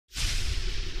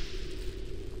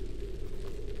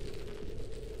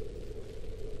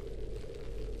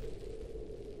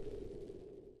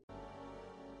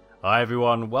Hi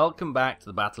everyone, welcome back to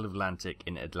the Battle of Atlantic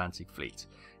in Atlantic Fleet.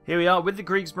 Here we are with the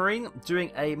Kriegsmarine,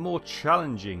 doing a more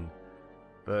challenging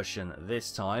version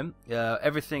this time.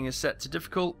 Everything is set to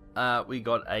difficult. We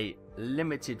got a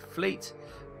limited fleet,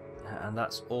 and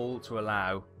that's all to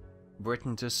allow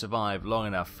Britain to survive long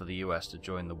enough for the US to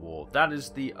join the war. That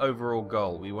is the overall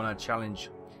goal. We want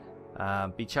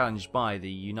to be challenged by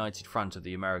the united front of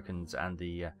the Americans and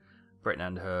the Britain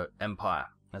and her empire,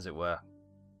 as it were.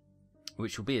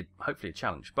 Which will be hopefully a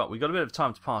challenge, but we've got a bit of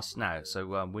time to pass now, so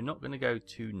we're not going to go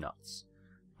too nuts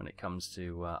when it comes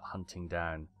to hunting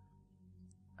down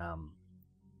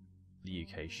the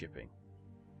UK shipping,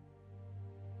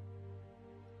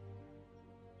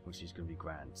 which is going to be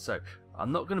grand. So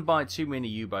I'm not going to buy too many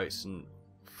U-boats and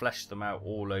flesh them out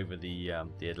all over the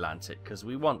Atlantic, because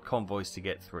we want convoys to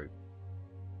get through.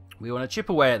 We want to chip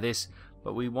away at this,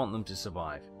 but we want them to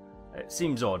survive. It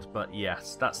seems odd, but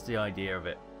yes, that's the idea of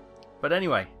it. But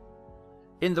anyway,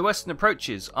 in the western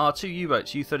approaches, our two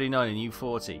U-boats, U-39 and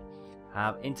U-40,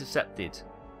 have intercepted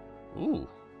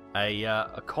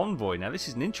a convoy. Now this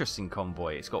is an interesting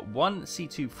convoy. It's got one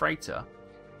C2 freighter,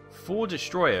 4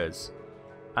 destroyers,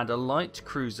 and a light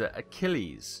cruiser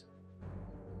Achilles.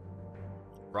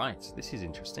 Right, this is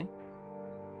interesting.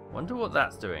 Wonder what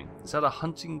that's doing. Is that a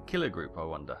hunting killer group, I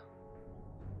wonder?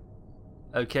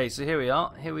 Okay, so here we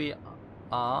are.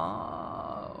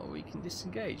 We can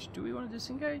disengage. Do we want to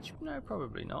disengage? No,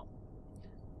 probably not.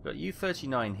 We've got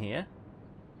U-39 here.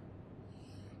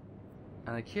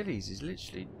 And Achilles is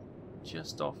literally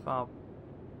just off our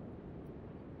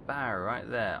bow right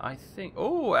there. I think...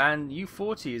 Oh, and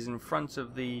U-40 is in front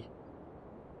of the...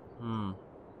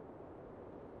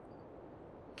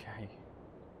 Okay.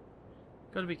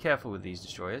 Got to be careful with these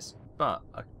destroyers. But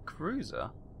a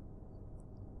cruiser...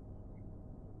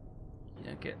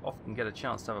 You often get a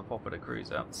chance to have a pop at a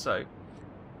cruiser. So,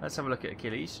 let's have a look at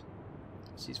Achilles.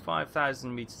 She's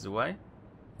 5,000 meters away.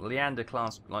 Leander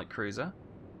class light cruiser.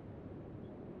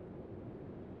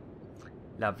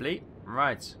 Lovely.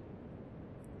 Right.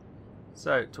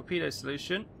 So, torpedo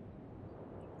solution.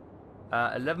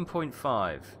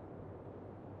 11.5.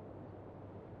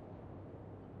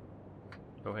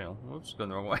 Oh, hang on. Whoops, gone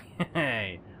the wrong way.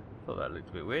 Thought that looked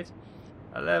a bit weird.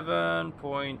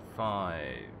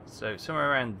 11.5. So somewhere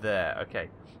around there. Okay.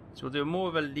 So we'll do more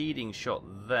of a leading shot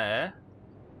there.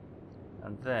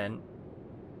 And then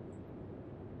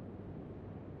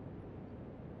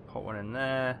pop one in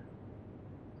there.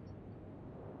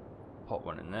 Pop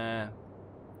one in there.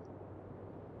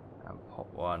 And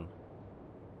pop one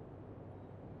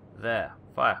there.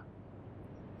 Fire.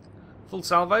 Full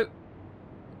salvo.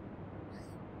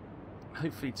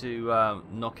 Hopefully to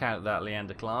knock out that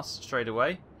Leander class straight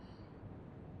away.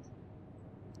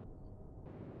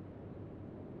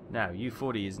 Now,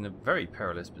 U-40 is in a very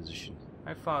perilous position.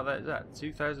 How far is that?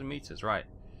 2,000 meters, right.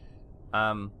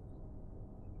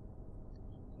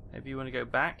 Maybe you want to go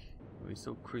back? We're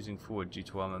still cruising forward due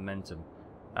to our momentum.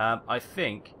 I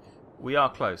think we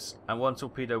are close, and one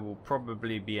torpedo will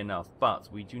probably be enough, but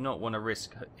we do not want to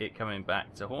risk it coming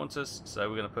back to haunt us, so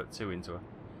we're going to put 2 into her.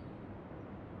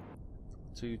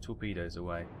 2 torpedoes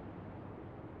away.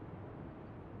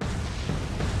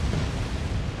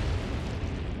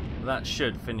 That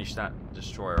should finish that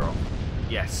destroyer off.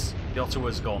 Yes, the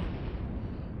Ottawa's gone.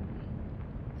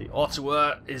 The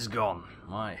Ottawa is gone.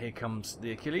 Right, here comes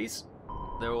the Achilles.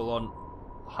 They're all on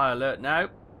high alert now.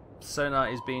 Sonar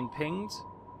is being pinged.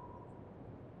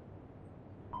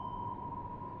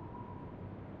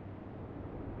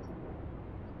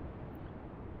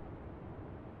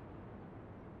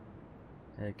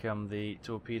 Here come the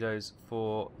torpedoes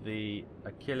for the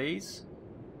Achilles.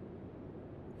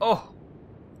 Oh!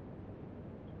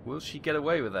 Will she get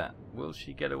away with that? Will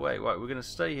she get away? Right, we're going to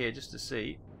stay here just to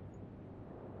see.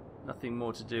 Nothing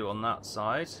more to do on that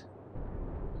side.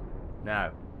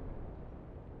 Now,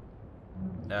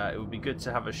 it would be good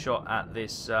to have a shot at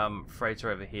this freighter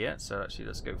over here. So actually,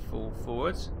 let's go full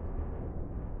forward.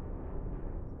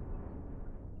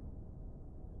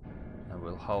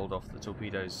 We'll hold off the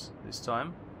torpedoes this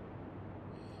time.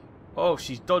 Oh,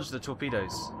 she's dodged the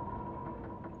torpedoes.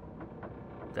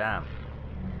 Damn.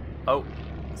 Oh,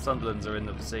 Sunderlands are in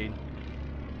the scene.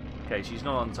 Okay, she's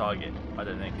not on target, I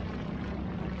don't think.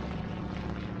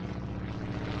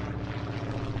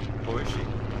 Or is she?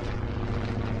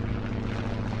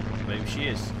 Maybe she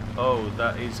is. Oh,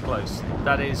 that is close.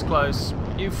 That is close.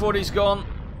 U-40's gone.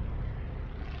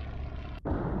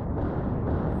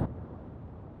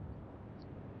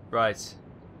 Right.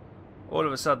 All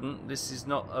of a sudden, this is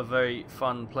not a very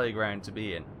fun playground to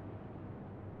be in.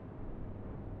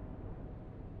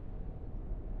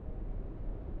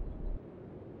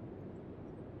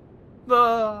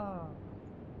 Ah.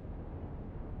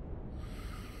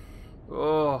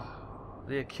 Oh,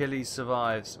 the Achilles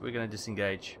survives. We're going to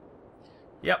disengage.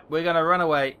 Yep, we're going to run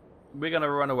away. We're going to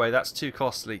run away. That's too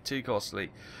costly, too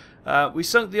costly. We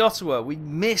sunk the Ottawa. We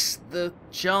missed the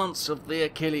chance of the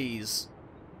Achilles.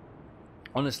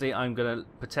 Honestly, I'm going to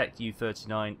protect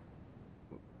U-39.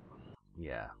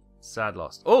 Yeah, sad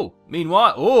loss. Oh,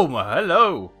 meanwhile, oh,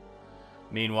 hello.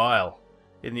 Meanwhile,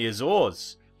 in the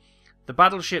Azores, the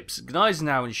battleships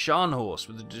Gneisenau and Scharnhorst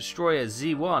with the destroyer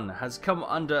Z1 has come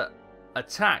under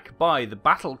attack by the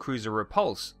battlecruiser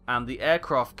Repulse and the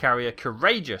aircraft carrier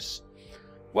Courageous.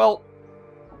 Well,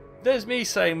 there's me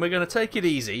saying we're going to take it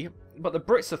easy, but the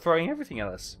Brits are throwing everything at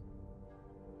us.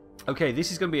 Okay,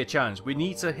 this is going to be a challenge. We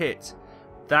need to hit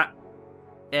that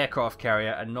aircraft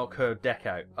carrier and knock her deck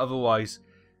out. Otherwise,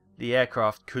 the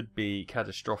aircraft could be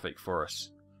catastrophic for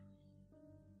us.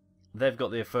 They've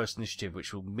got their first initiative,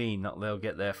 which will mean that they'll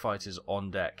get their fighters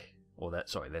on deck. Or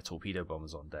their torpedo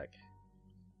bombers on deck.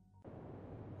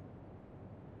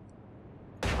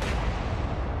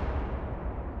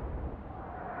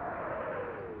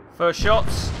 First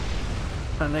shots,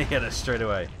 and they hit us straight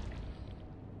away.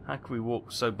 How can we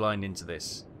walk so blind into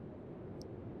this?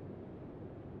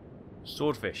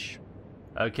 Swordfish.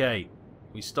 Okay,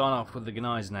 we start off with the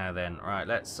Gneisenau then. Right,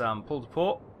 let's pull to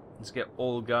port. Let's get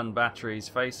all gun batteries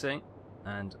facing,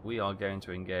 and we are going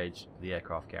to engage the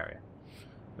aircraft carrier.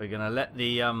 We're going to let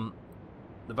the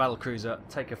battlecruiser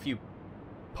take a few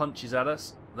punches at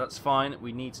us. That's fine.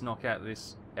 We need to knock out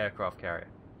this aircraft carrier.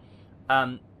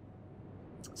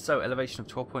 So, elevation of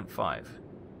 12.5.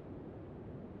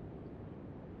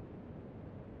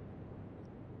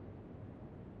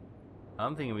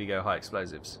 I'm thinking we go high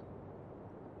explosives.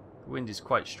 The wind is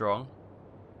quite strong.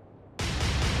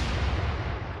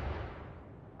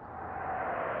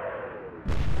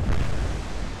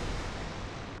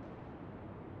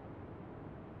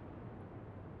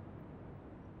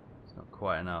 It's not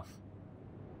quite enough.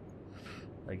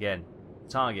 Again.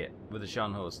 Target with the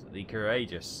Scharnhorst, the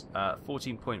Courageous,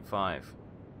 14.5.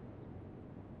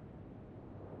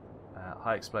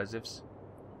 High explosives.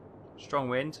 Strong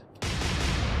wind.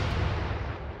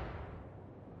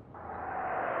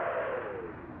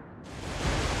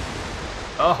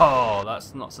 Oh,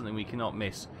 that's not something we cannot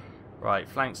miss. Right,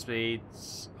 flank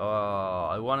speeds. Oh,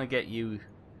 I want to get you.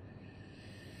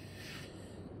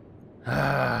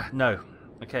 No.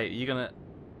 Okay, you're going to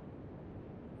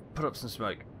put up some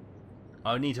smoke.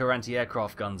 I need her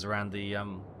anti-aircraft guns around the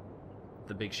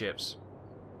big ships.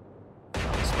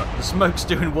 The smoke's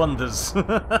doing wonders. Oh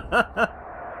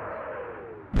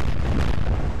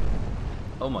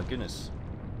my goodness.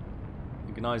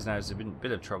 The Gneisenau's in a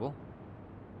bit of trouble.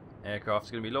 Aircraft's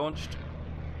going to be launched.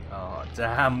 Oh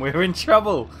damn, we're in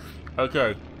trouble.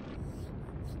 Okay.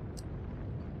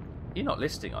 You're not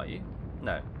listing, are you?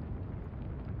 No.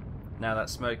 Now that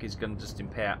smoke is going to just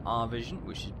impair our vision,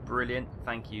 which is brilliant.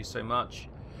 Thank you so much.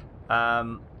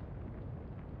 So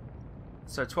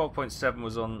 12.7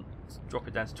 was on. Drop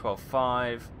it down to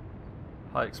 12.5.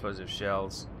 High explosive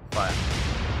shells. Fire.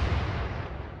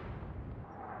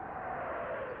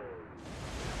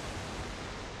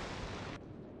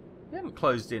 We haven't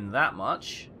closed in that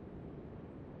much.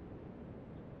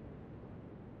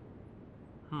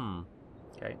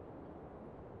 Okay.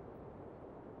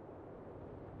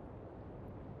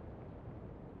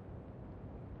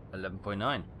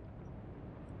 $11.9.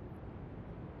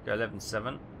 Go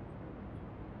 11.7.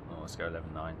 Oh, let's go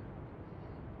 11.9.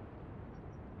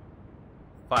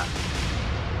 Fire.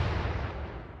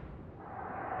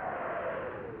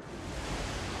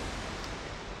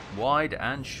 Wide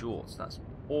and short. That's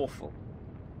awful.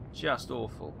 Just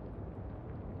awful.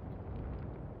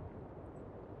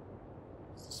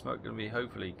 Is the smoke going to be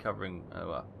hopefully covering? Oh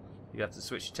well. You have to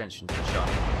switch attention to the shot.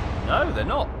 No, they're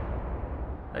not.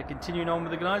 They're continuing on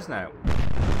with the guys now.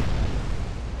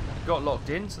 Got locked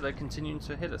in, so they're continuing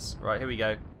to hit us. Right, here we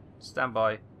go. Stand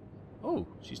by. Oh,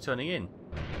 she's turning in.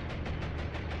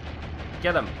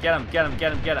 Get him, get him, get him,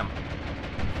 get him, get him.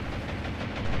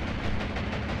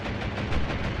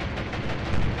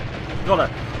 Got her.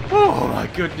 Oh my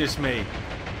goodness me.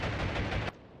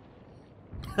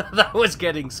 That was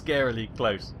getting scarily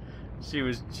close. She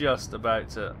was just about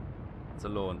to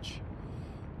launch.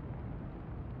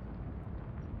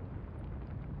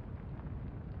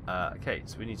 Okay,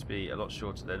 so we need to be a lot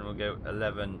shorter then. We'll go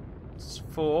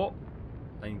 11.4.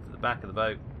 Aim for the back of the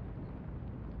boat.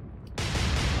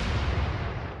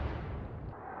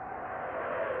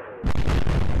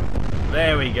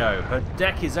 There we go. Her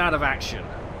deck is out of action.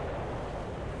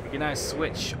 We can now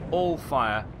switch all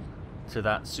fire to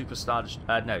that Superstar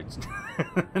Destroyer. No,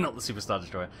 not the Superstar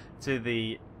Destroyer. To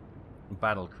the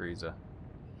battle cruiser.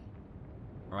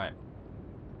 Right.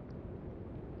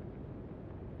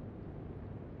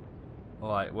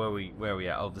 Alright, where are we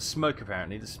at? Oh, the smoke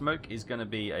apparently. The smoke is going to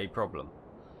be a problem.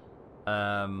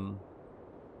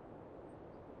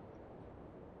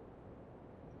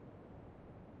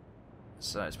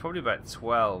 So it's probably about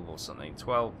 12 or something.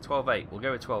 12-8. We'll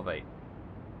go with 12-8.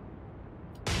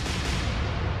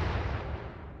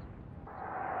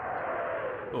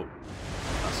 Oh,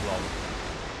 that's long.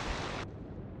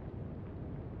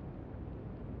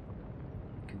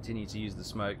 Continue to use the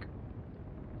smoke.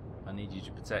 I need you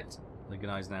to protect the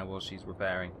guys now while she's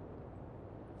repairing.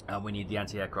 And we need the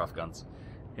anti-aircraft guns.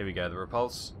 Here we go, the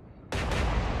repulse.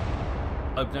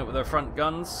 Open it with our front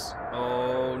guns.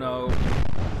 Oh no.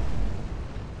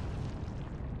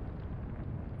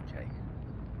 Okay.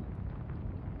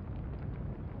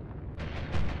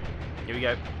 Here we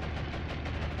go.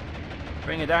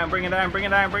 Bring it down, bring it down, bring it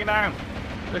down, bring it down.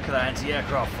 Look at that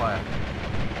anti-aircraft fire.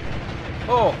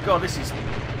 Oh god, this is...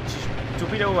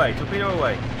 Torpedo away, torpedo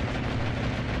away.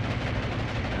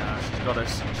 She's got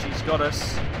us, she's got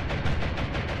us.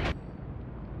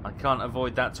 I can't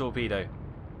avoid that torpedo.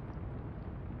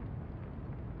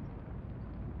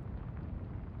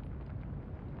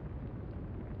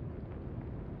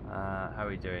 How are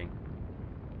we doing?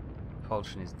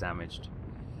 Propulsion is damaged.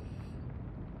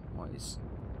 What is...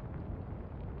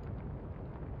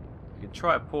 We can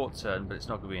try a port turn, but it's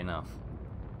not going to be enough.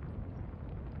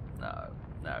 No,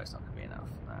 it's not going to be enough.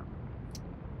 No.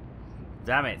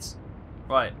 Damn it!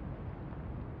 Right.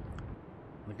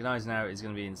 The Gneisenau now is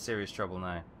going to be in serious trouble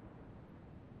now.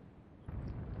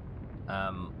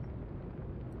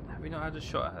 Have we not had a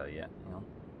shot at her yet? Hang on.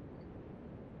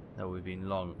 No, we've been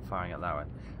long firing at that one.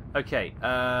 Okay,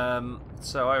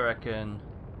 so I reckon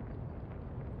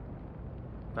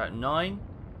about 9.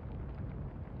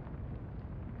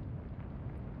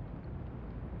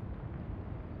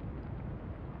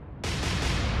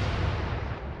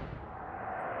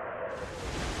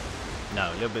 No,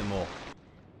 a little bit more.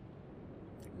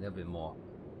 A little bit more.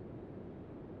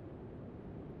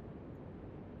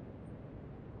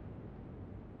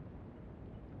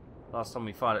 Last time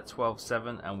we fired at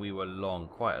 12.7 and we were long,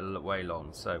 quite a way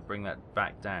long. So bring that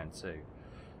back down to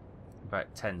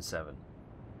about 10.7.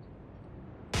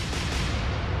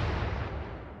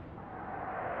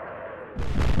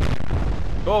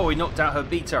 Oh, we knocked out her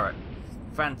B turret.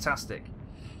 Fantastic.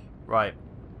 Right.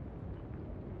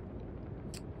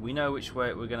 We know which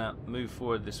way we're going to move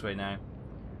forward this way now.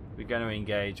 We're going to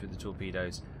engage with the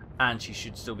torpedoes. And she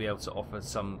should still be able to offer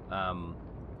some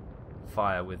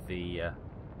fire with the...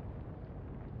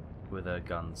 with her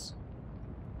guns.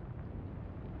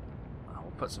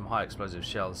 We'll put some high explosive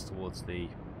shells towards the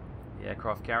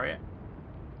aircraft carrier.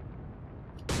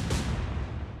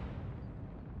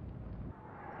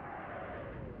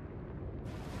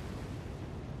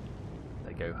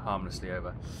 They go harmlessly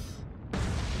over.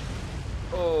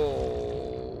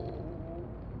 Oh!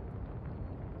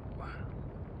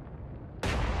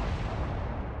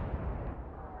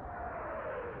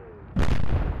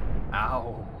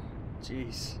 Ow!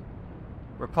 Jeez.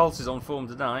 Repulse is on form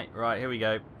tonight. Right, here we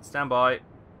go. Stand by.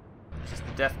 Just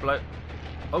the death blow.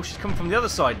 Oh, she's coming from the other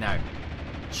side now.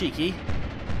 Cheeky.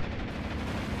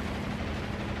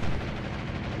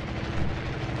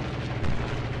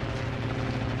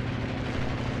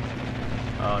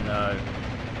 Oh no.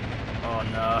 Oh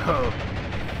no.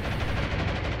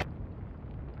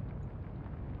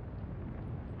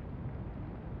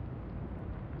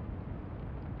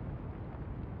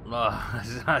 Oh,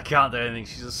 I can't do anything.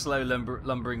 She's a slow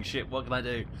lumbering ship. What can I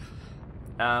do?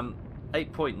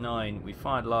 8.9. We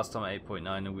fired last time at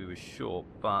 8.9 and we were short,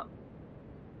 but...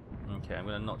 Okay, I'm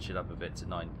going to notch it up a bit to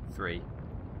 9.3.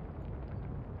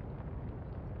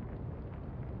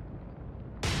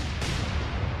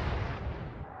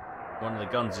 One of the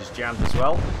guns is jammed as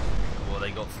well. Oh,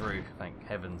 they got through. Thank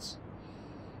heavens.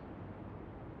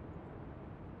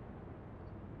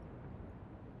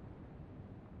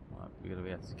 We've got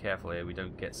to be careful here. We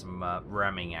don't get some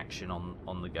ramming action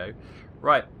on the go.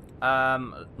 Right,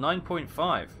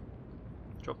 9.5.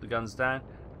 Drop the guns down.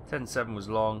 10.7 was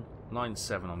long.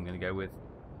 9.7 I'm going to go with,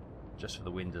 just for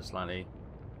the wind slightly.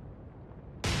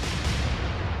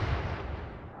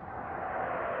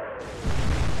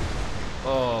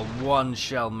 Oh, one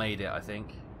shell made it, I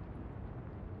think.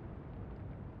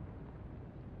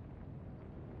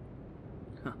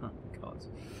 God.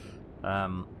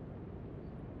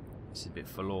 It's a bit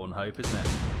forlorn hope, isn't it?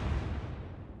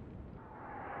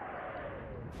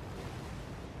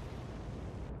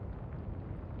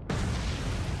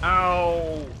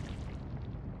 Ow!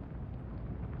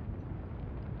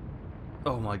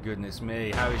 Oh my goodness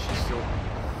me, how is she still...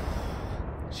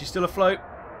 She's still afloat.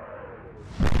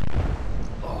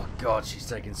 Oh god, she's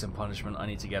taking some punishment. I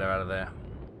need to get her out of there.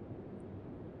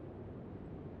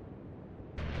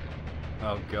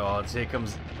 Oh god, here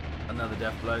comes another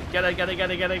death blow. Get her, get her, get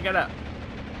her, get her, get her!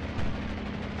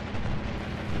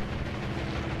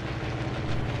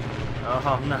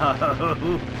 Oh no!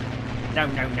 No,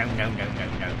 no, no, no, no, no,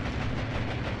 no.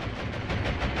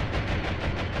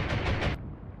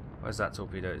 Where's that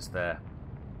torpedo? It's there.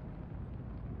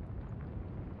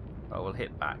 Oh, we'll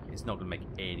hit back. It's not going to make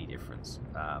any difference.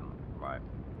 Right.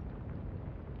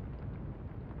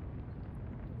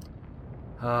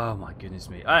 Oh my goodness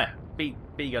me. Oh yeah, B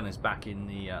gun is back in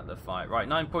the fight. Right,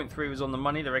 9.3 was on the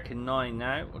money. They reckon 9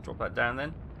 now. We'll drop that down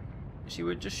then. Actually, we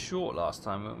were just short last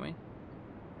time, weren't we?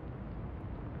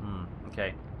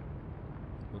 Okay.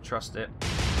 We'll trust it.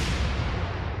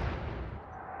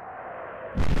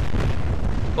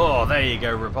 Oh, there you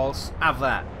go, Repulse. Have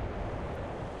that.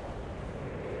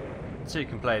 Two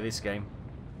can play this game.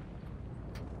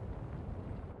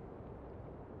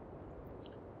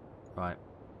 Right.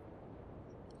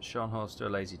 Scharnhorst, do a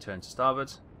lazy turn to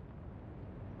starboard.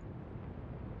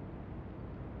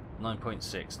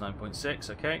 9.6, 9.6,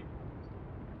 okay.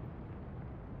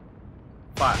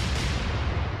 Fire.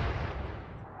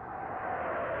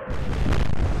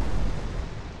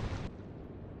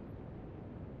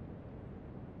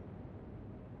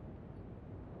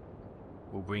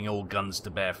 We'll bring all guns to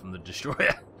bear from the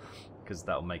destroyer, because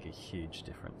that'll make a huge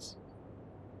difference.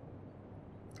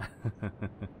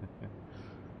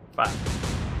 Fire.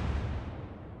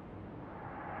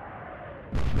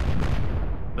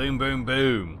 Boom, boom,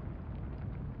 boom.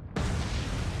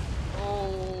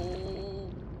 Oh,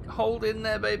 hold in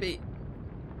there, baby.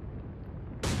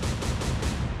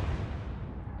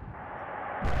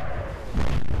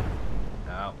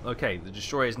 Now, okay, the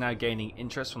destroyer is now gaining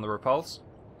interest from the Repulse.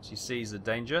 She sees the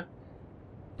danger.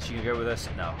 She can go with us.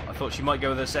 No, I thought she might go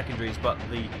with her secondaries, but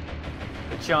the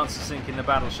chance of sinking the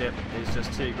battleship is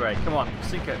just too great. Come on,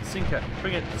 sink her,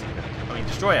 bring it, sink her. I mean,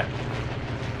 destroy her.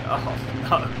 Oh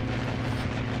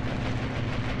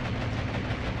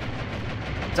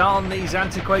no! Darn these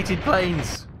antiquated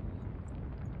planes!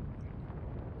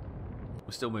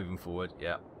 We're still moving forward.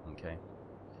 Yeah. Okay.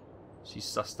 She's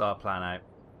sussed our plan out.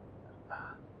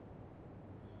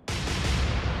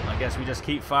 I guess we just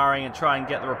keep firing and try and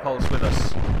get the Repulse with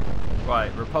us.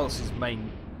 Right, Repulse's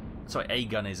main... Sorry, A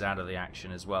gun is out of the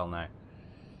action as well now.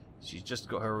 She's just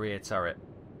got her rear turret.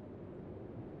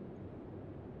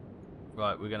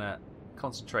 Right, we're going to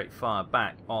concentrate fire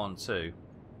back onto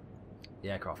the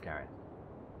aircraft carrier.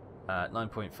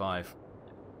 9.5.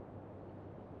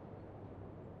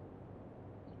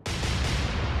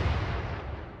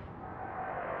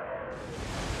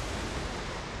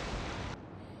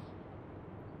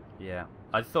 Yeah,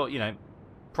 I thought, you know,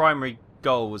 primary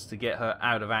goal was to get her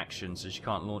out of action so she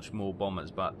can't launch more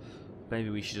bombers, but maybe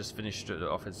we should just finish it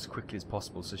off as quickly as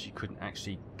possible so she couldn't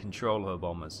actually control her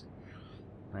bombers.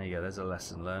 There you go, there's a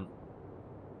lesson learned.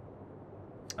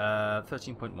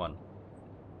 13.1.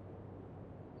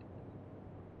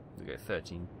 We go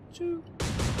 13.2.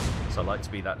 So I like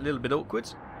to be that little bit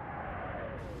awkward.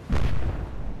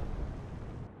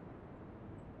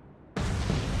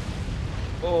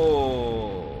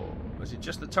 Oh, was it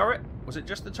just the turret? Was it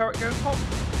just the turret going pop?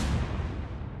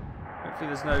 Hopefully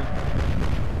there's no...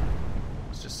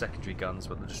 It's just secondary guns,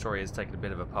 but the destroyer has taken a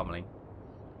bit of a pummeling.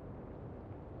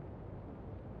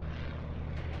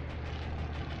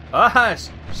 Ah,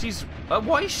 she's...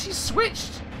 why is she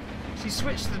switched? She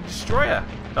switched to the destroyer.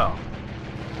 Oh.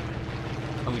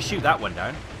 And we shoot that one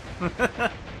down.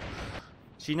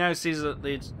 She now sees that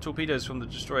the torpedoes from the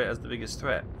destroyer as the biggest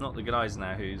threat. Not the guys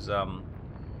now whose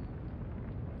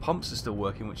pumps are still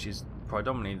working, which is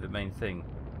predominantly the main thing.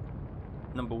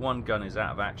 Number 1 gun is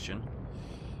out of action.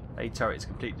 A turret is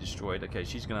completely destroyed. Okay,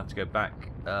 she's going to have to go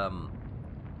back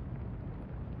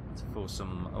for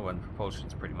some... Oh, and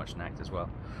propulsion's pretty much nagged as well.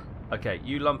 Okay,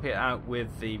 you lump it out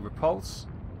with the Repulse.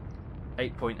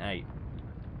 8.8.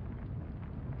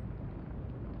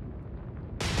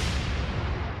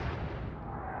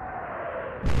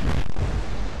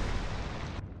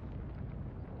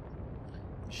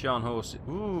 Scharnhorst.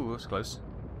 Ooh, that's close.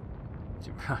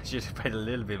 I should have paid a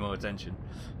little bit more attention.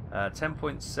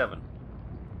 10.7.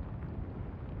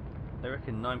 They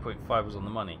reckon 9.5 was on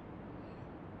the money.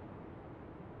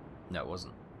 No, it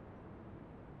wasn't.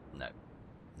 No.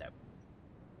 No.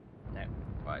 No.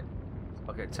 Right.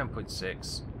 Okay,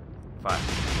 10.6. Fire.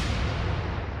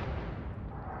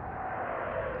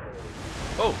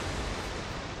 Oh!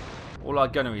 All our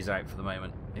gunnery's out for the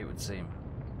moment, it would seem.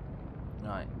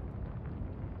 Right.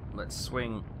 let's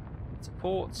swing to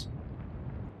port.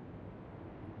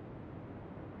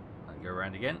 And go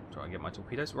around again. Try and get my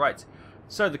torpedoes. Right.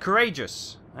 So the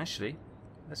Courageous. Actually,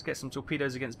 let's get some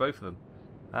torpedoes against both of them.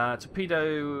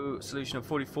 Torpedo solution of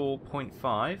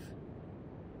 44.5.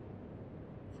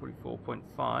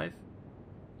 44.5.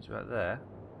 It's right there.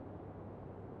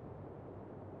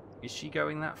 Is she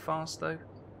going that fast though?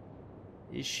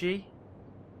 Is she?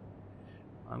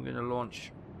 I'm going to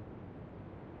launch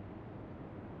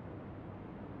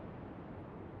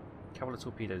a couple of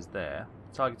torpedoes there.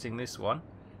 Targeting this one.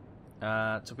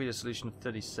 Torpedo solution of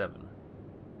 37.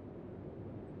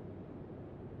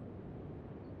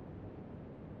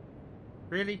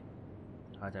 Really?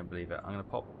 I don't believe it.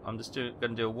 I'm just going to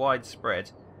do a wide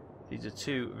spread. These are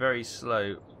two very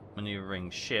slow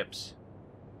maneuvering ships.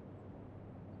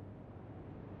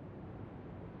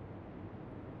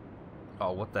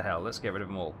 Oh, what the hell? Let's get rid of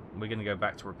them all. We're going to go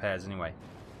back to repairs anyway.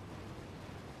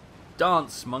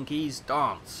 Dance, monkeys,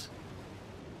 dance.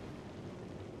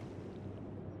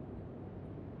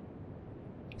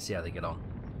 See how they get on.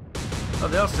 Oh,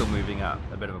 they are still moving at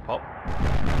a bit of a pop.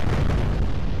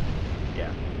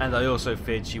 Yeah, and I also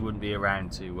feared she wouldn't be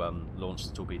around to launch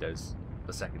the torpedoes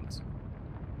the second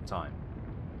time.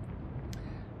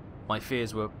 My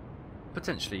fears were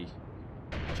potentially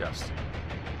just.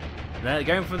 They're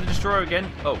going for the destroyer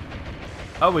again. Oh,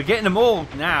 we're getting them all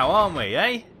now, aren't we?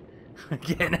 Eh? We're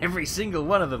getting every single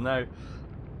one of them now.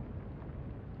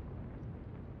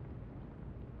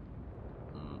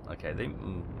 Okay,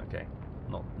 okay,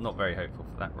 not very hopeful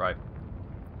for that, right?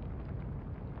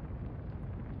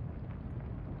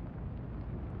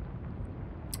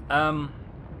 Um,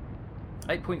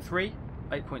 8.3,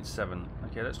 8.7.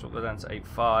 Okay, let's drop that down to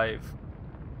 8.5.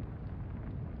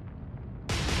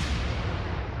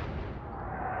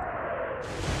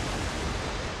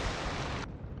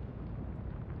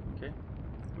 Okay,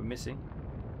 we're missing.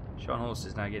 Scharnhorst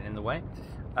is now getting in the way.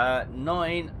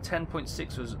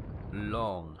 10.6 was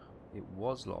long. It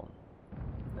was long.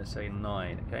 Let's say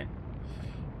 9. Okay.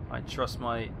 I trust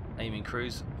my aiming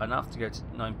crews enough to go to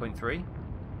 9.3.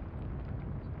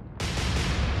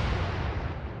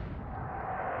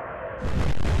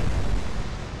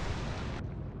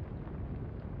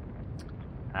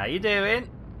 How you doing?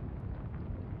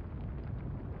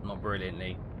 Not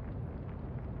brilliantly.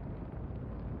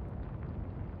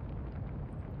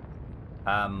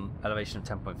 Elevation of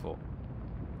 10.4.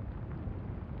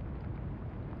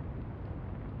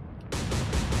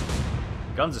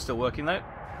 Guns are still working though.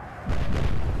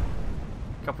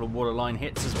 A couple of waterline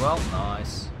hits as well.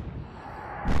 Nice.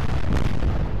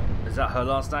 Is that her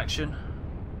last action?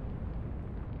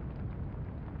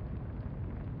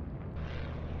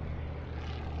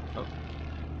 Oh,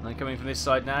 they're coming from this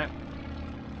side now.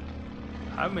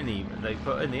 How many have they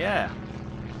put in the air?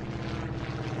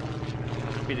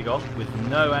 Torpedo gone with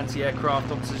no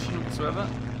anti-aircraft opposition whatsoever.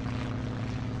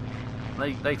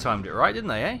 They timed it right, didn't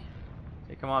they, eh?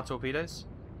 Here come our torpedoes.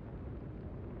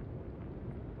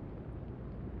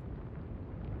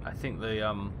 I think the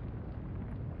I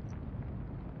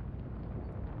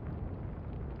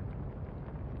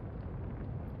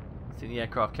think the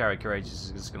aircraft carrier Courageous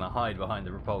is just going to hide behind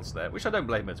the repulse there, which I don't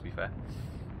blame her, to be fair.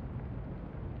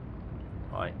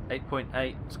 Right,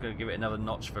 8.8. Just going to give it another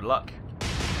notch for luck.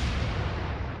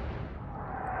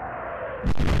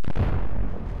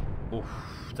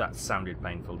 Oof, that sounded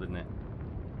painful, didn't it?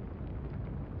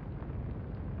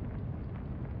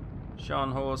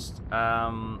 Scharnhorst,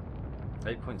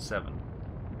 8.7.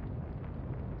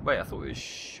 Wait, I thought it was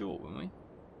short, weren't we?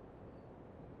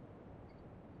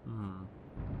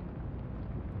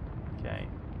 Okay,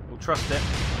 we'll trust it.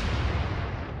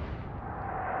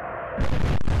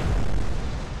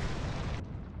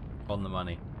 On the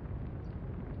money.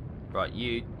 Right,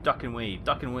 you duck and weave,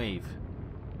 duck and weave.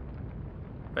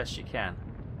 Best you can.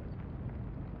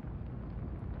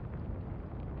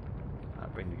 I'll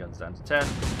bring the guns down to 10.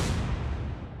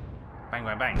 Bang,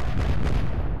 bang, bang.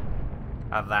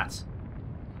 Have that.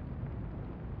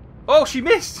 Oh, she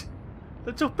missed!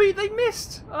 The torpedo, they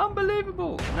missed!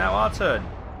 Unbelievable! Now our turn.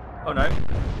 Oh no.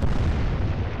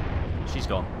 She's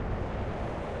gone.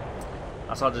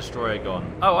 That's our destroyer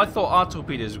gone. Oh, I thought our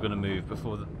torpedoes were going to move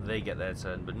before they get their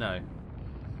turn, but no.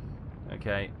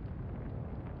 Okay.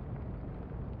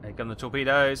 Here come the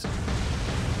torpedoes.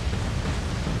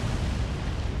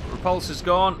 Repulse is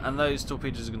gone, and those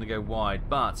torpedoes are going to go wide,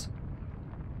 but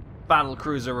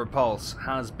Battlecruiser Repulse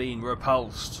has been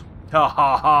repulsed. Ha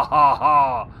ha ha ha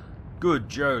ha! Good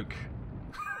joke.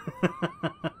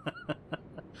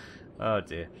 Oh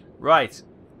dear. Right.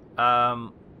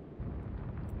 For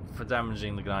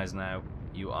damaging the guys now,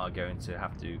 you are going to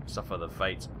have to suffer the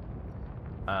fate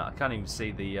I can't even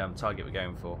see the target we're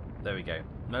going for. There we go.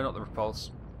 No, not the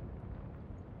repulse.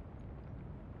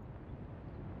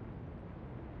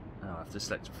 Oh, I have to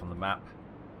select it from the map.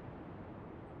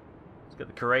 Let's get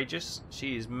the Courageous.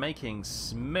 She is making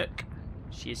smoke.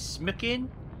 She is smoking.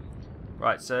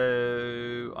 Right,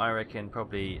 so I reckon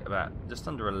probably about just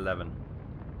under 11.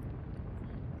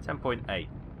 10.8.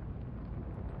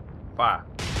 Fire.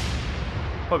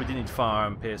 Probably didn't need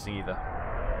firearm piercing either.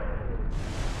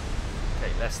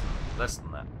 Okay, less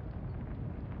than that.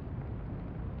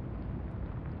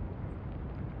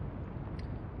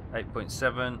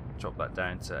 .7. Drop that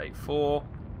down to 8.4.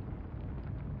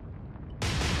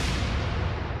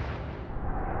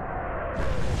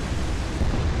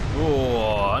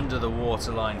 Oh, under the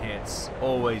waterline hits.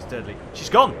 Always deadly. She's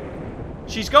gone!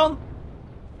 She's gone!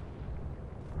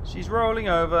 She's rolling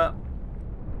over.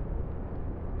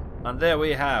 And there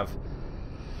we have.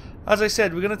 As I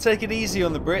said, we're going to take it easy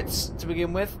on the Brits to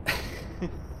begin with.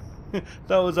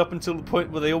 That was up until the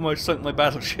point where they almost sunk my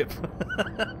battleship.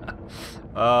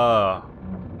 Ah,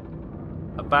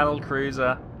 a battle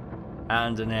cruiser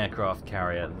and an aircraft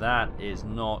carrier. That is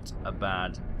not a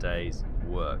bad day's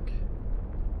work.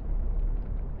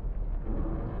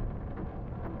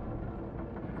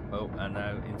 Oh, and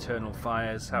now internal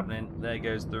fires happening. There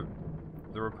goes the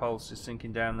repulse is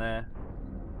sinking down there.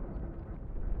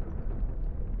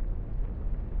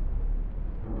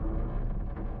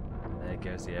 There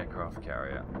goes the aircraft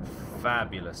carrier.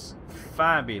 Fabulous.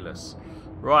 Fabulous.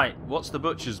 Right, what's the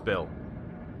butcher's bill?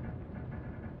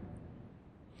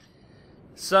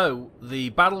 So, the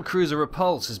battle cruiser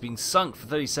Repulse has been sunk for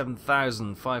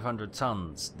 37,500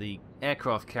 tons. The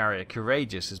aircraft carrier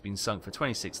Courageous has been sunk for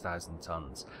 26,000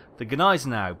 tons. The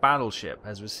Gneisenau battleship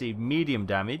has received medium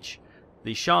damage.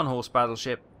 The Scharnhorst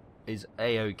battleship is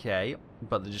A-OK,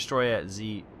 but the destroyer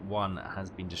Z1 has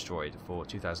been destroyed for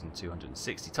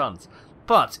 2,260 tons.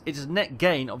 But it is a net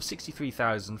gain of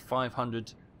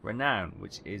 63,500 renown,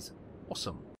 which is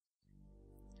awesome.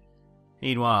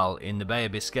 Meanwhile, in the Bay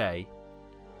of Biscay,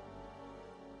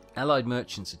 Allied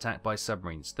merchants attacked by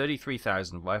submarines.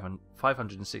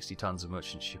 33,560 tons of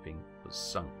merchant shipping was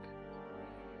sunk.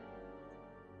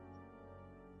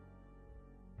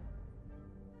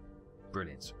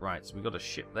 Brilliant. Right, so we've got a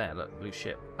ship there. Look, blue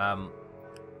ship.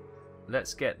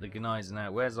 Let's get the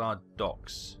Gneisenau. Where's our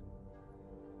docks?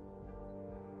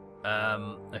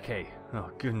 Okay.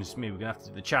 Oh, goodness me. We're going to have to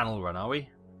do the channel run, are we?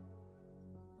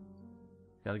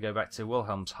 Got to go back to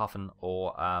Wilhelmshaven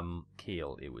or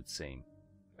Kiel, it would seem.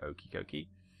 Okie dokie.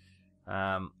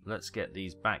 Let's get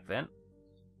these back then.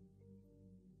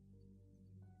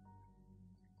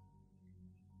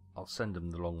 I'll send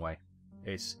them the long way.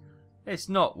 It's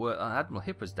not worth. Admiral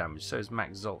Hipper's damaged, so is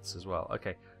Max Zolt's as well.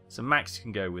 Okay, so Max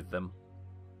can go with them,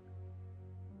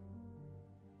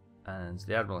 and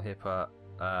the Admiral Hipper,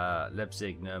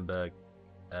 Leipzig, Nuremberg.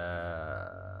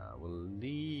 We'll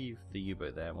leave the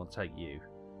U-boat there, and we'll take you.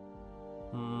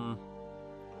 We'll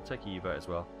take a U-boat as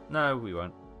well. No, we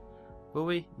won't. Will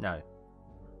we? No.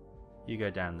 You go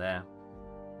down there,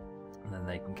 and then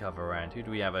they can cover around. Who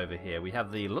do we have over here? We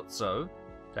have the Lutzow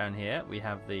down here. We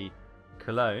have the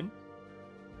Cologne.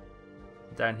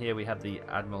 Down here we have the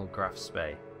Admiral Graf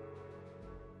Spee.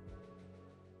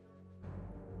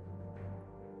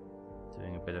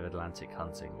 Doing a bit of Atlantic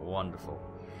hunting. Wonderful.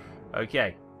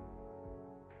 Okay.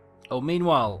 Oh,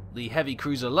 meanwhile, the heavy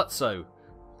cruiser Lutzow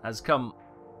has come...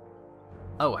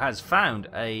 Oh, has found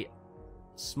a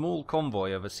small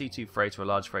convoy of a C2 freighter, a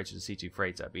large freighter, and a C2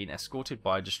 freighter, being escorted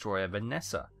by destroyer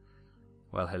Vanessa.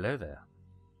 Well, hello there.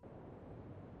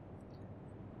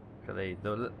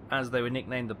 As they were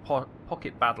nicknamed the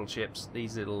pocket battleships,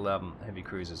 these little heavy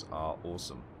cruisers are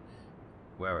awesome.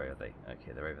 Where are they?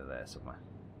 Okay, they're over there somewhere.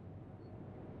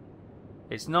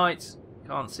 It's night.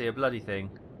 Can't see a bloody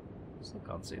thing. Still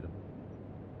can't see them.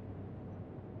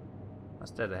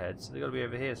 That's dead ahead, so they've got to be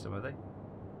over here somewhere, have they?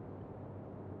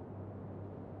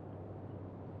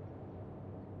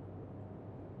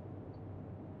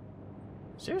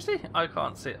 Seriously? I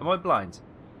can't see. Am I blind?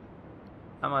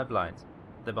 Am I blind?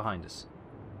 They're behind us.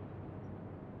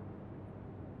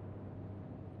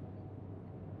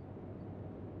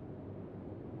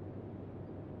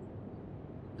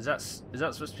 Is that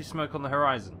supposed to be smoke on the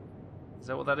horizon? Is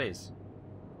that what that is?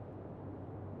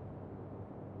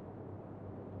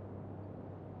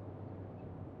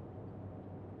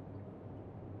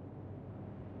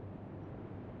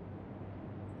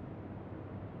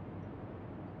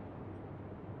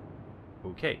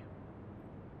 Okay.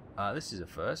 This is a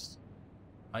first.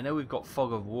 I know we've got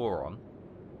Fog of War on.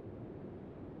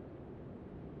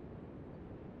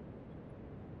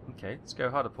 Okay, let's go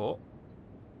harder port.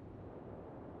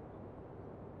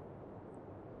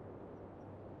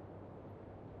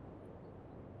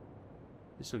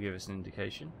 This will give us an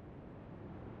indication.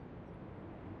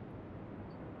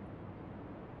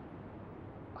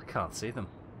 I can't see them.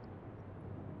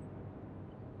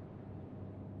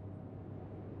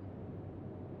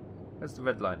 Where's the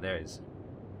red light? There it is.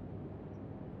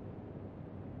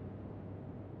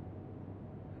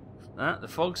 The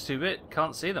fog's too big.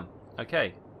 Can't see them.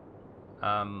 Okay.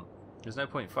 There's no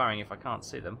point firing if I can't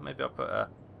see them. Maybe I'll put a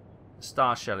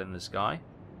star shell in the sky.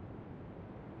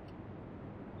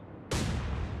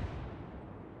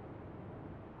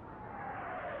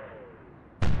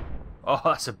 Oh,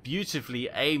 that's a beautifully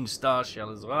aimed star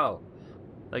shell as well.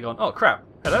 They're gone, oh crap,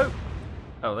 hello?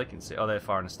 Oh, they can see. Oh, they're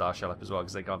firing a star shell up as well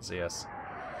because they can't see us.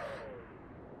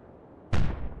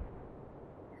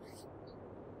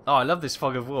 Oh, I love this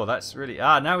fog of war. That's really...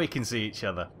 Ah, now we can see each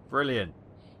other. Brilliant.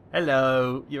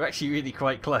 Hello. You're actually really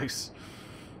quite close.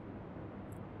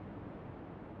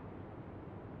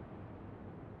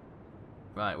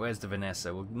 Right, where's the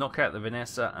Vanessa? We'll knock out the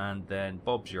Vanessa and then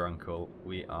Bob's your uncle.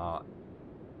 We are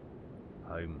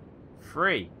home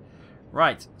free.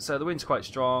 Right, so the wind's quite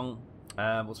strong.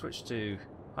 We'll switch to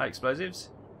high explosives.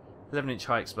 11-inch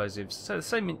high explosives. So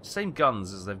the same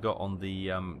guns as they've got on the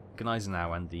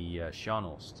Gneisenau and the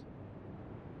Scharnhorst.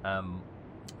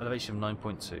 Elevation of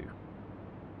 9.2.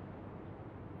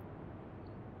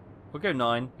 We'll go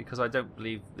 9 because I don't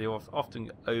believe they often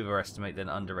overestimate than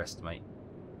underestimate.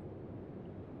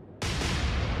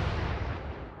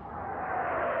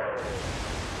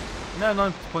 No,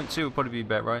 9.2 would probably be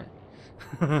better, right?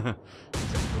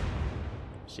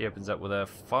 She opens up with her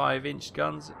 5-inch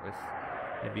guns, with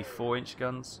maybe 4-inch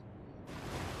guns.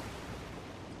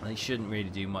 They shouldn't really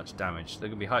do much damage. They're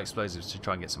going to be high explosives to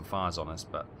try and get some fires on us,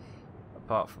 but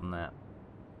apart from that,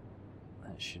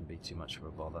 that shouldn't be too much of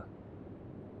a bother.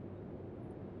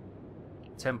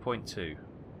 10.2.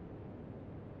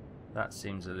 That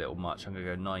seems a little much. I'm going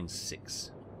to go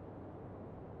 9.6.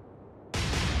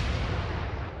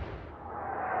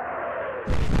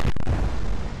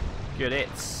 Good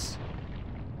hits.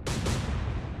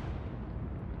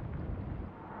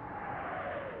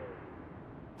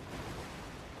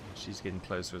 She's getting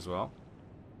closer as well.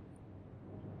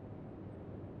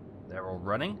 They're all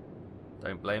running.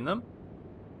 Don't blame them.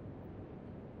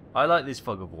 I like this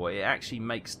fog of war. It actually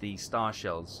makes the star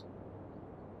shells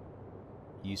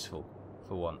useful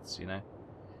for once, you know.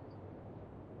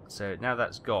 So now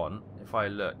that's gone, if I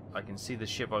look, I can see the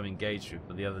ship I'm engaged with,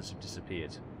 but the others have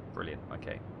disappeared. Brilliant.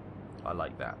 Okay. I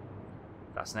like that.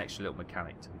 That's an extra little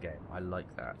mechanic to the game. I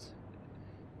like that.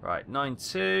 Right,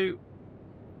 9-2.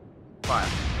 Fire.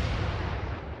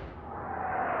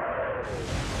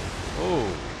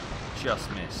 Oh,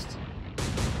 just missed.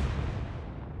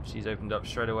 She's opened up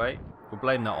straight away. We'll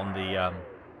blame that on the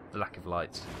lack of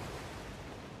light.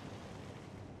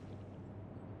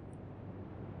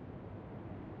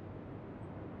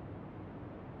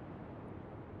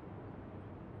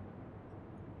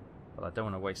 But I don't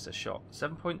want to waste a shot.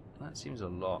 7 point. That seems a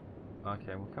lot.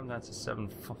 Okay, we'll come down to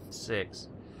 7.6.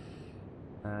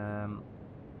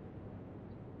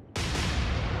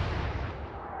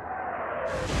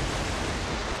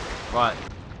 Right,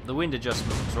 the wind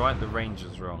adjustment was right, the range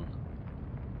was wrong.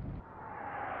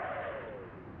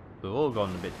 We've all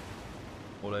gone a bit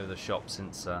all over the shop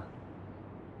since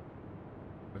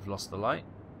we've lost the light.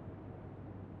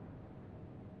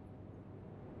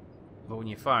 But when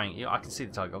you're firing, you know, I can see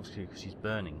the target obviously because she's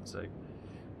burning, so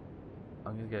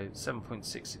I'm going to go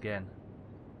 7.6 again.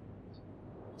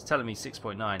 It's telling me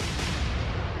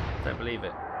 6.9. Don't believe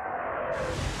it.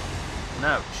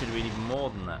 No, it should have been even more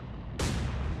than that.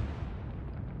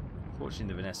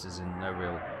 Fortunately, the Vanessa's in no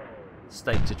real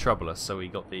state to trouble us, so we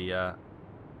got the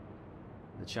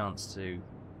chance to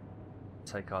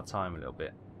take our time a little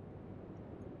bit.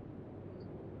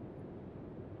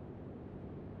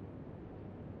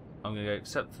 I'm going to go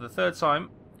except for the third time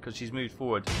because she's moved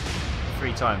forward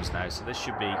 3 times now, so this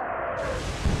should be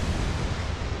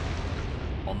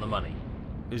on the money.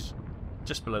 It's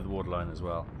just below the waterline as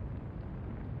well.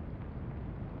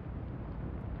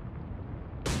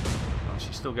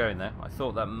 She's still going there. I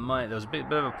thought that might... There was a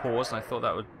bit of a pause, and I thought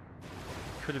that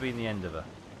could have been the end of her.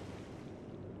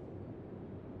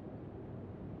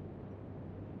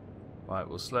 Right,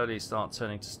 we'll slowly start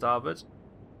turning to starboard.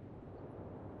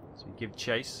 So we give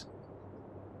chase.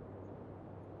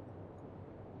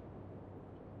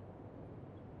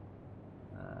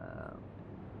 Uh,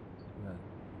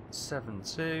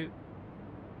 7-2.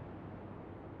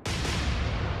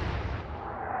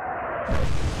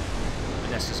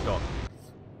 Vanessa's gone.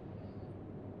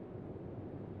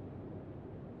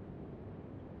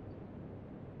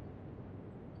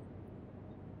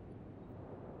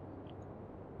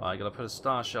 I gotta put a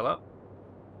star shell up.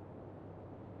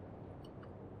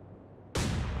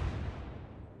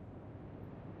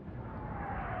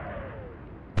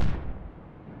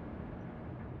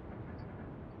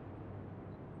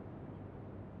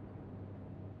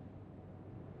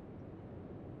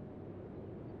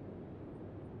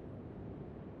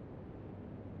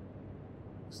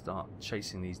 Start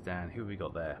chasing these down. Who have we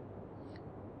got there?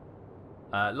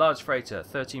 Large freighter,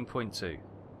 13.2.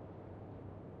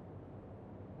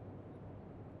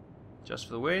 Just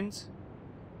for the wind.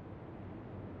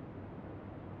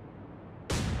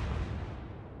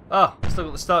 Oh, still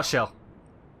got the star shell.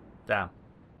 Damn.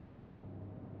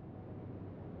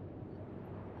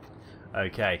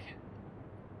 Okay.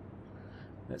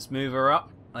 Let's move her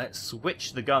up. Let's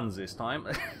switch the guns this time.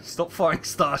 Stop firing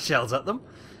star shells at them.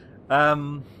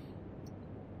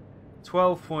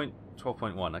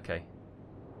 12.1, okay.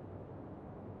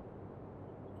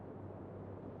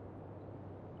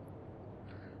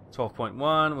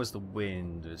 .1 was the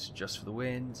wind. It's just for the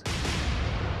wind.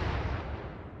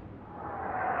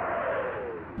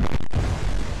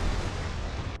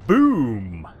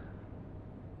 Boom!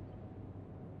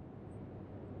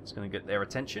 It's going to get their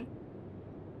attention.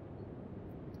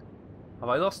 Have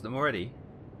I lost them already?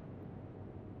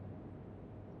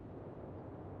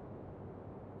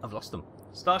 I've lost them.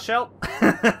 Star shell!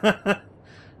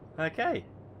 Okay.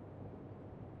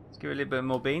 Let's give it a little bit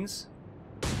more beans.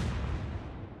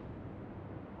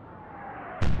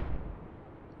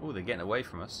 Oh, they're getting away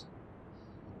from us.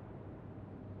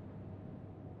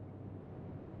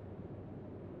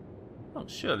 Oh,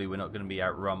 surely we're not going to be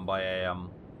outrun by a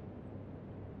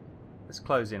Let's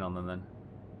close in on them then.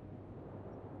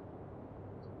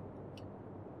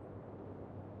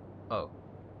 Oh.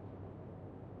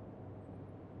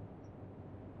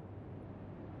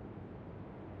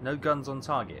 No guns on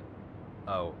target.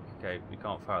 Oh, okay, we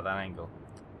can't fire at that angle.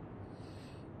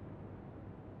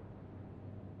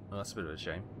 Well, that's a bit of a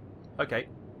shame. Okay.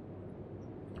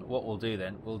 What we'll do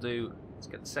then, let's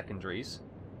get the secondaries.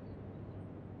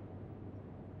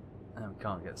 And we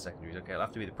can't get the secondaries. Okay, it'll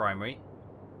have to be the primary.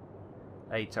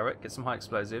 A turret, get some high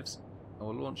explosives. And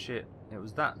we'll launch it. It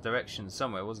was that direction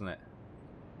somewhere, wasn't it?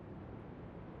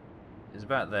 It's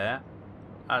about there.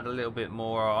 Add a little bit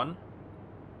more on.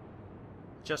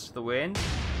 Just for the wind.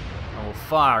 And we'll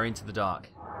fire into the dark.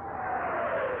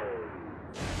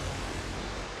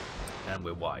 And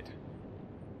we're wide.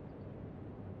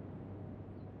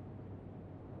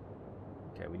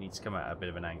 Okay, we need to come out at a bit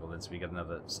of an angle then, so we get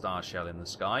another star shell in the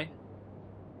sky.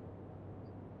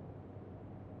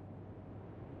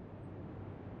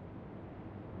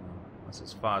 That's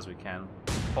as far as we can.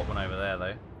 Pop one over there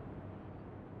though.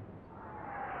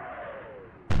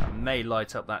 That may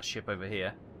light up that ship over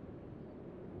here.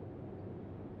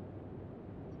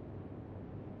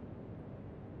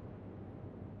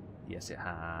 Yes, it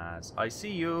has. I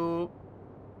see you.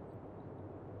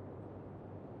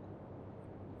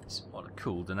 What a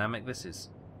cool dynamic this is.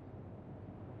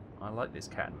 I like this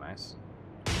cat and mouse.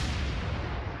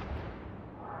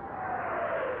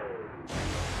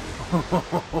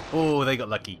 Oh, they got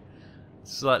lucky.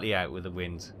 Slightly out with the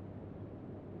wind.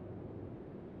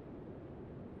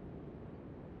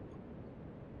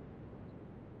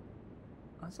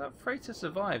 Has that freighter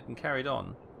survived and carried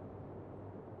on?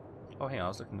 Oh, hang on, I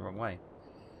was looking the wrong way.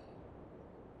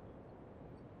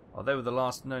 Oh, they were the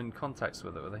last known contacts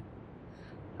with it, were they?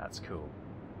 That's cool.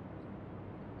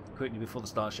 Quickly before the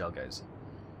star shell goes.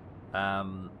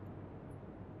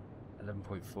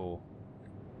 11.4.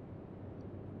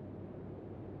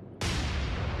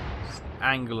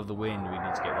 Angle of the wind we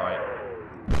need to get right.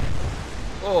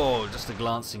 Oh, just a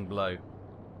glancing blow.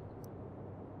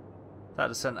 That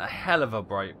has sent a hell of a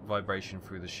bright vibration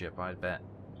through the ship, I bet.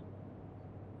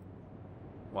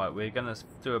 Right, we're going to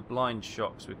do a blind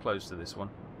shot because we're close to this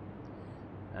one.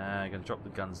 Going to drop the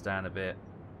guns down a bit.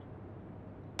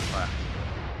 Fire.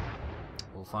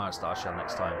 We'll fire a star shell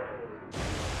next time.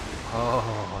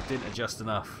 Oh, didn't adjust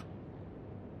enough.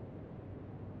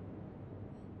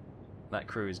 That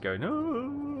crew is going,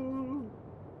 oh!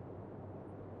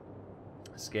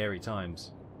 Scary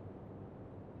times.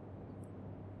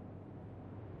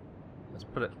 Let's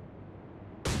put it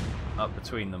up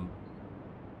between them.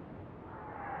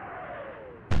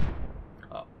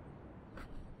 Up.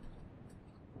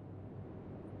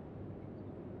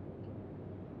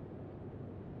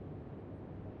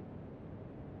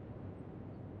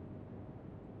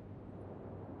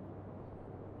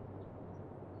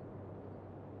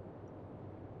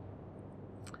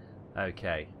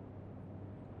 Okay.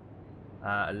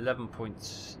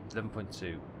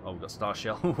 11.2. Oh, we've got star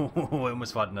shell. We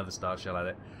almost fired another star shell at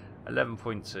it.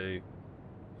 11.2.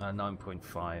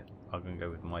 9.5. I'm going to go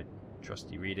with my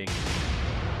trusty reading.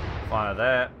 Fire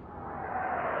there.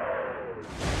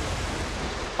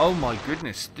 Oh my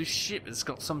goodness. This ship has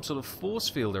got some sort of force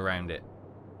field around it.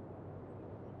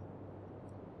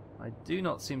 I do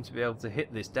not seem to be able to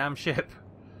hit this damn ship.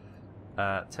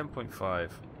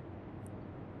 10.5.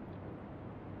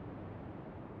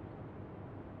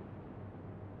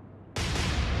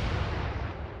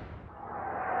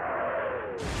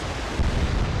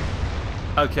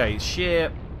 Okay,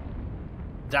 sheer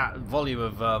that volume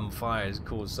of fire has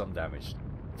caused some damage.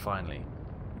 Finally.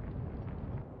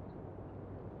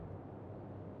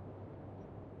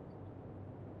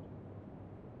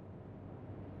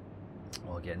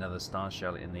 We'll get another star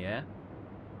shell in the air.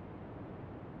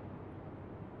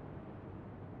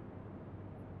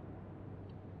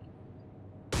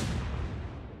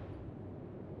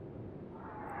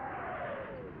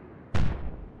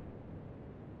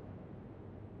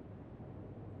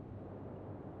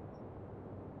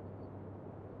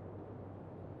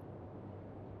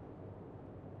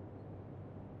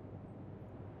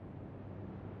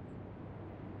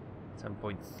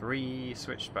 .3,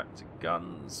 switch back to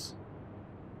guns.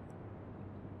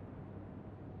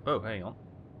 Oh, hang on.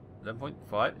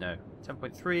 11.5? No.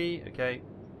 10.3, okay.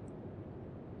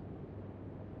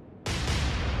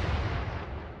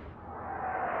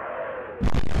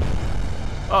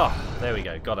 Oh, there we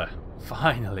go. Got her.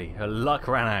 Finally. Her luck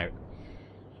ran out.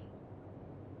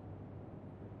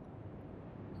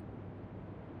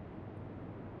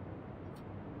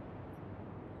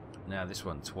 Now this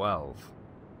one, 12.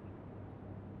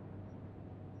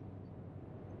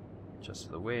 Just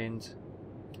for the wind.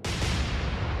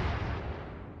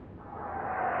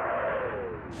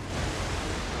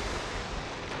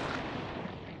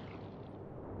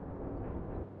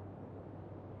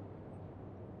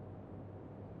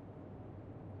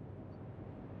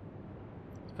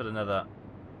 Let's put another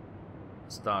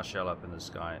star shell up in the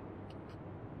sky.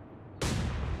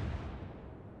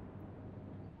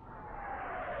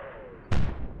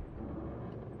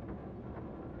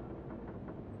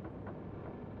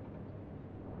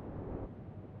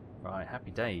 Right,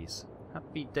 happy days.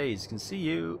 Happy days. Can see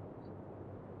you.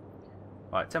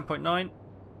 Right, 10.9.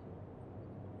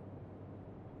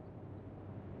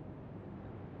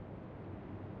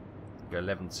 Go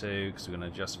 11.2 because we're going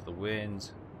to adjust for the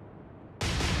wind.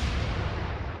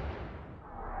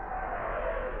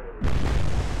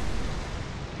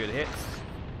 Good hit.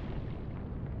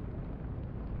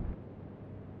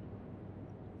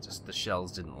 Just the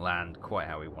shells didn't land quite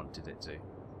how we wanted it to.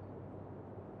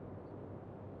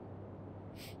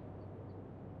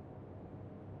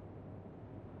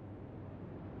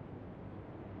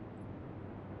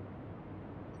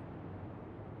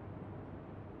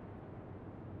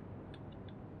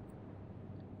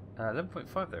 Uh,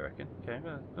 11.5 they reckon. Okay,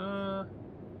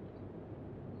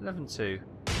 11.2.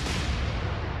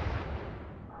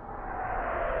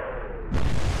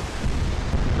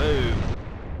 Boom!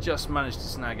 Just managed to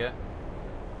snag her.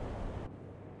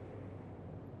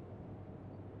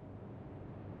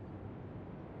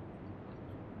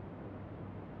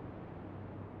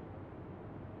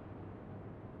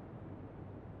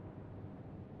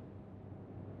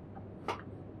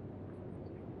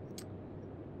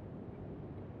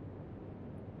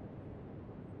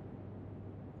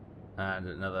 And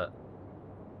another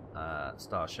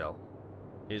star shell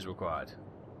is required.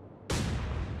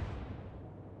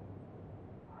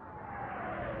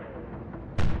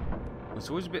 It's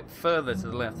always a bit further to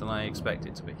the left than I expect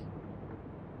it to be.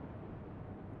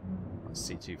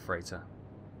 C2 freighter.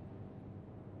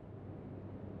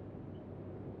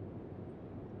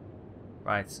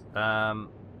 Right.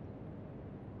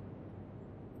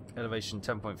 Elevation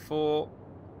 10.4. We'll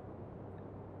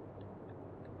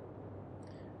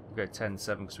go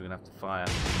 10.7 because we're going to have to fire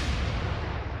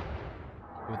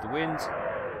with the wind.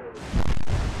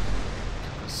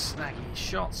 Couple of snaggy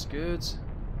shots, good.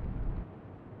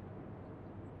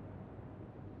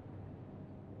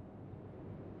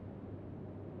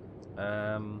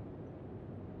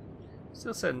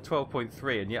 Still setting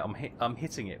 12.3, and yet I'm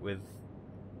hitting it with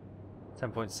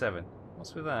 10.7.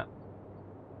 What's with that?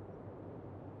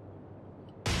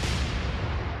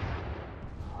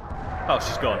 Oh,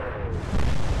 she's gone.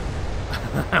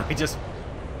 We just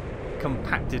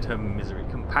compacted her misery.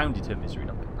 Compounded her misery,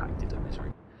 not compacted her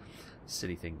misery.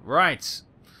 Silly thing. Right.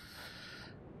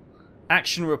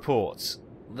 Action report.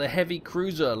 The heavy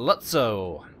cruiser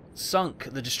Lutzo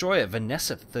sunk the destroyer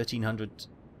Vanessa for 1,300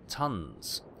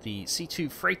 tons. The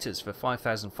C2 freighters for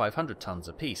 5,500 tons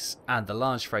apiece. And the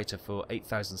large freighter for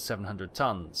 8,700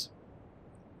 tons.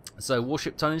 So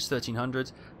warship tonnage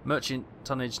 1,300. Merchant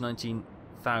tonnage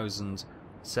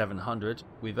 19,700.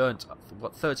 We've earned,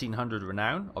 what, 1,300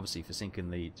 renown, obviously for sinking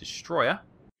the destroyer.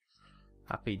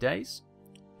 Happy days.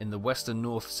 In the western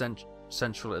north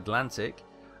central Atlantic,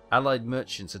 Allied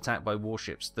merchants attacked by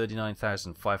warships.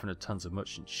 39,500 tons of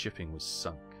merchant shipping was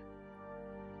sunk.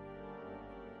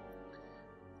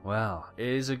 Wow, it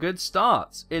is a good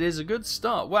start. It is a good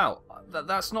start. Wow,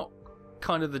 that's not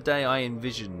kind of the day I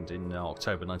envisioned in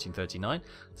October 1939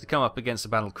 to come up against a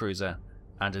battle cruiser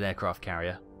and an aircraft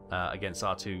carrier. against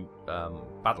our two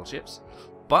battleships,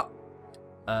 but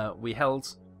we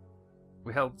held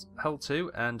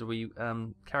to, and we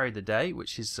carried the day,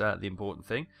 which is the important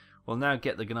thing. We'll now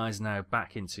get the guys now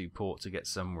back into port to get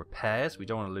some repairs. We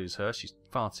don't want to lose her; she's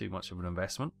far too much of an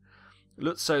investment.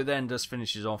 Lutzo then just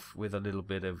finishes off with a little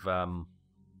bit of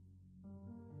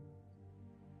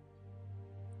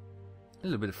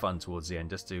fun towards the end,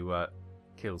 just to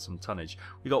kill some tonnage.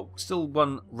 We got still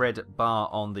one red bar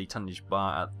on the tonnage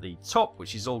bar at the top,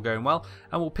 which is all going well,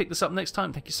 and we'll pick this up next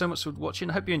time. Thank you so much for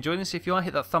watching. I hope you enjoyed this. If you are,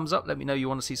 hit that thumbs up. Let me know you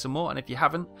want to see some more, and if you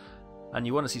haven't and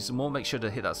you want to see some more, make sure to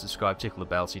hit that subscribe, tickle the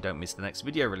bell so you don't miss the next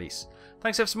video release.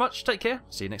 Thanks ever so much. Take care.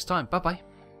 See you next time. Bye bye.